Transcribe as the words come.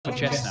open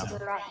chest now.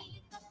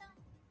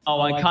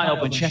 Oh, I can't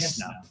open chest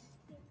now.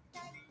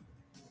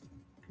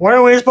 What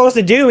are we supposed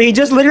to do? He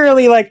just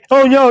literally like,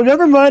 oh no,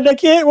 never mind, I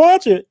can't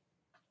watch it.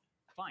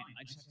 Fine,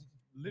 I just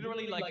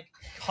literally like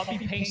copy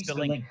paste the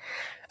link.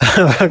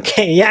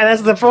 Okay, yeah,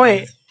 that's the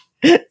point.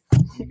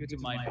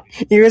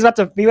 He was about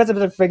to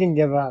freaking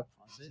give up.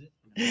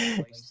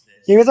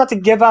 He was about to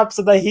give up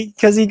so that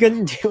because he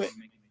couldn't do it.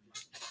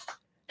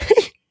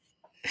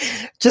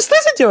 Just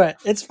listen to it.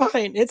 It's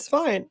fine. It's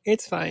fine.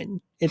 It's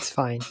fine. It's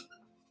fine.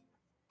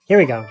 Here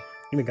we go.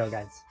 Here we go,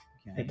 guys.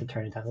 I have to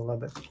turn it down a little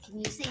bit.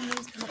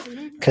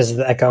 Because of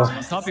the echo.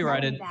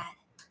 Copyrighted.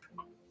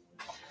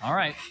 All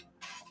right.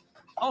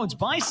 Oh, it's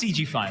by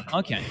CG5.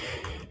 Okay.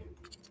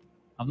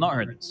 I've not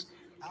heard this.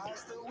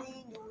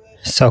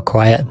 So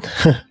quiet.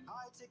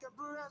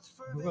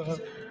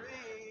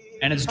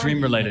 And it's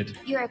dream related.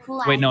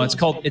 Wait, no,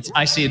 it's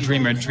I See a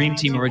Dreamer, Dream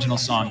Team original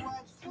song.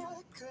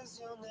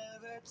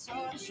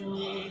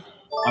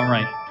 All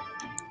right.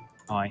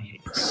 Oh, I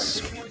hate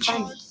this.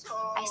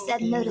 I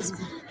said notice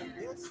me.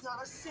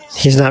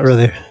 He's not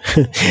really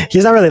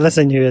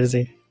listening to you, is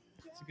he?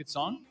 It's a good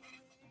song.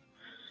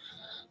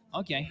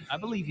 Okay, I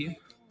believe you.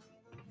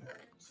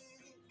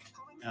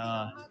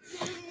 I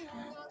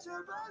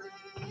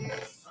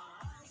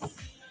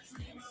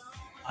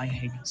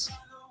hate this.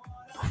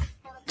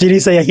 Did he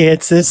say he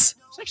hates this?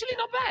 It's actually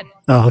not bad.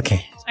 Oh,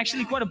 okay. It's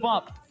actually quite a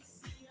bop.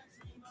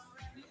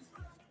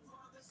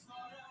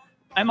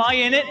 Am I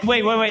in it?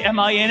 Wait. Am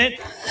I in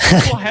it?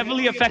 This will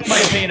heavily affect my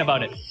opinion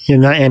about it. You're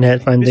not in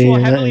it, Fundy. This will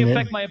You're heavily not in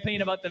affect it. my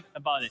opinion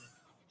about it.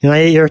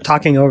 You're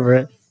talking over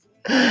it.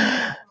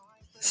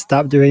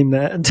 Stop doing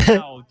that.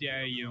 How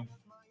dare you?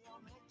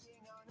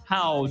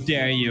 How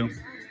dare you?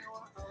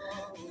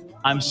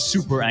 I'm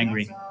super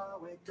angry.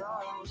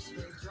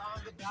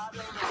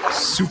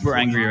 Super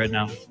angry right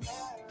now.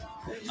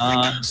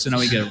 So now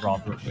we get a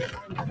rob real quick.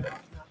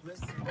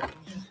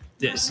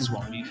 This is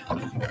what we need.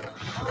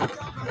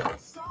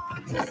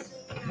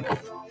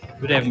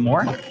 Do they have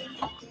more?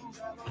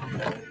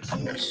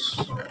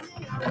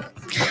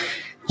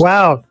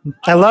 Wow.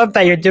 I love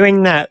that you're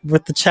doing that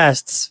with the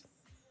chests.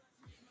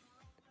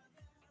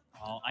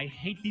 Oh, I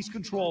hate these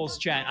controls,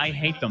 chat. I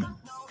hate them.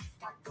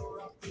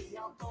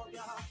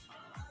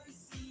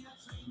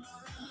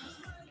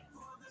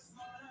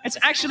 It's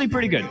actually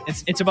pretty good.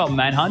 It's about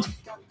Manhunt.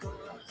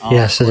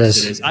 Yes, it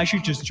is. I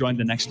should just join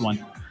the next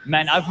one.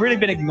 Man, I've really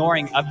been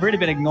ignoring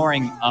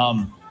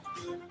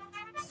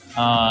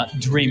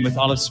Dream with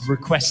all its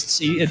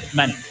requests.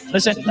 Man,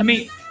 listen,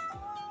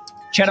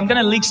 chat, I'm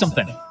gonna leak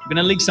something.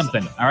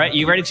 All right,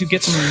 you ready to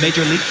get some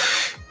major leak?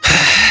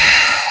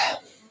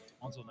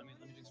 Also, let me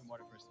drink some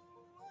water first.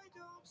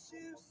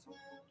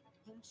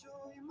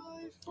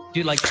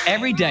 Dude, like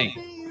every day,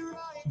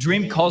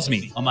 Dream calls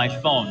me on my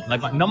phone,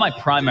 like not my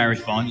primary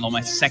phone, on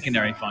my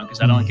secondary phone, because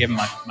I don't give him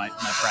my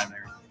primary.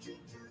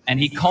 And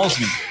he calls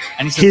me,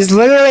 and he says, he's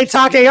literally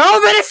talking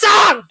over the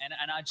song!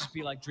 And I'd just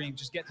be like, Dream,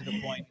 just get to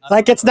the point.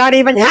 Like it's not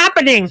even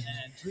happening!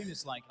 And Dream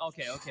is like,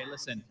 okay,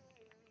 listen.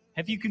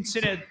 Have you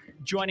considered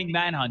joining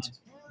Manhunt?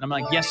 And I'm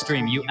like, yes,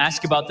 Dream, you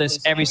ask about this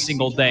every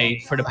single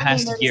day for the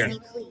past year.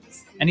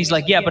 And he's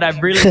like, yeah, but I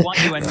really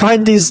want you. And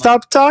Fundy,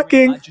 stop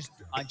talking!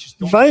 I just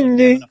don't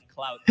Fundy! have enough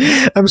clout.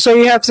 I'm sure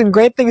you have some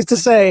great things to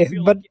say,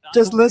 but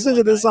just listen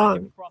to the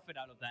song. Profit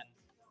out of that.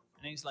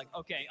 And he's like,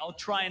 okay, I'll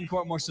try and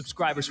grow more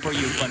subscribers for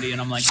you, Fundy. And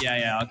I'm like,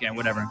 yeah, okay,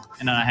 whatever.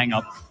 And then I hang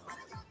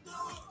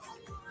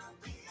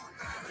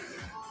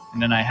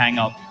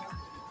up.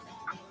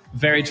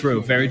 Very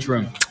true, very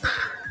true.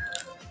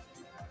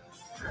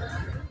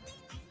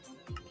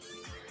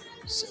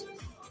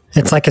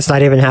 It's like it's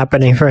not even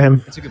happening for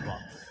him. It's a good bomb.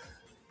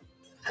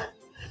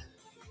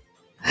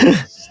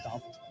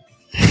 Stop.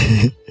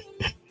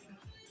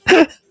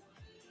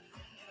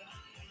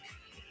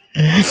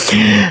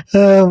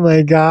 Oh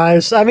my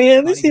gosh. I mean,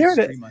 at least he heard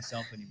it.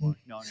 Myself anymore.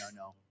 No.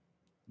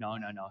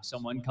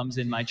 Someone comes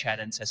in my chat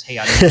and says, hey,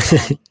 I know the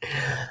song.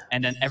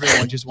 And then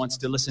everyone just wants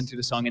to listen to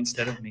the song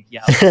instead of me.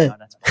 Yeah, okay, no,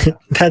 that's fine.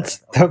 That's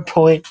the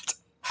point.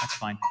 That's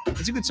fine.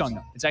 It's a good song,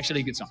 though. It's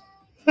actually a good song.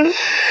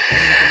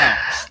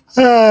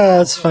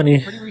 That's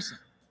funny. Pretty recent.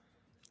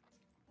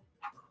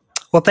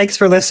 Well, thanks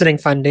for listening,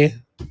 Fundy.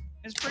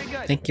 It's pretty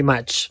good. Thank you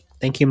much.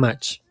 Thank you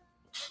much.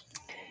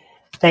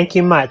 Thank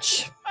you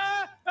much.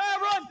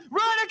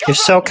 Run, You're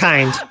so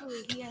kind.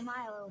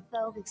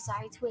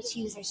 Sorry, Twitch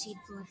user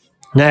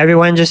Now,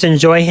 everyone, just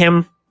enjoy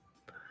him.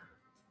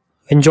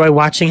 Enjoy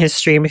watching his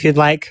stream if you'd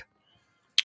like.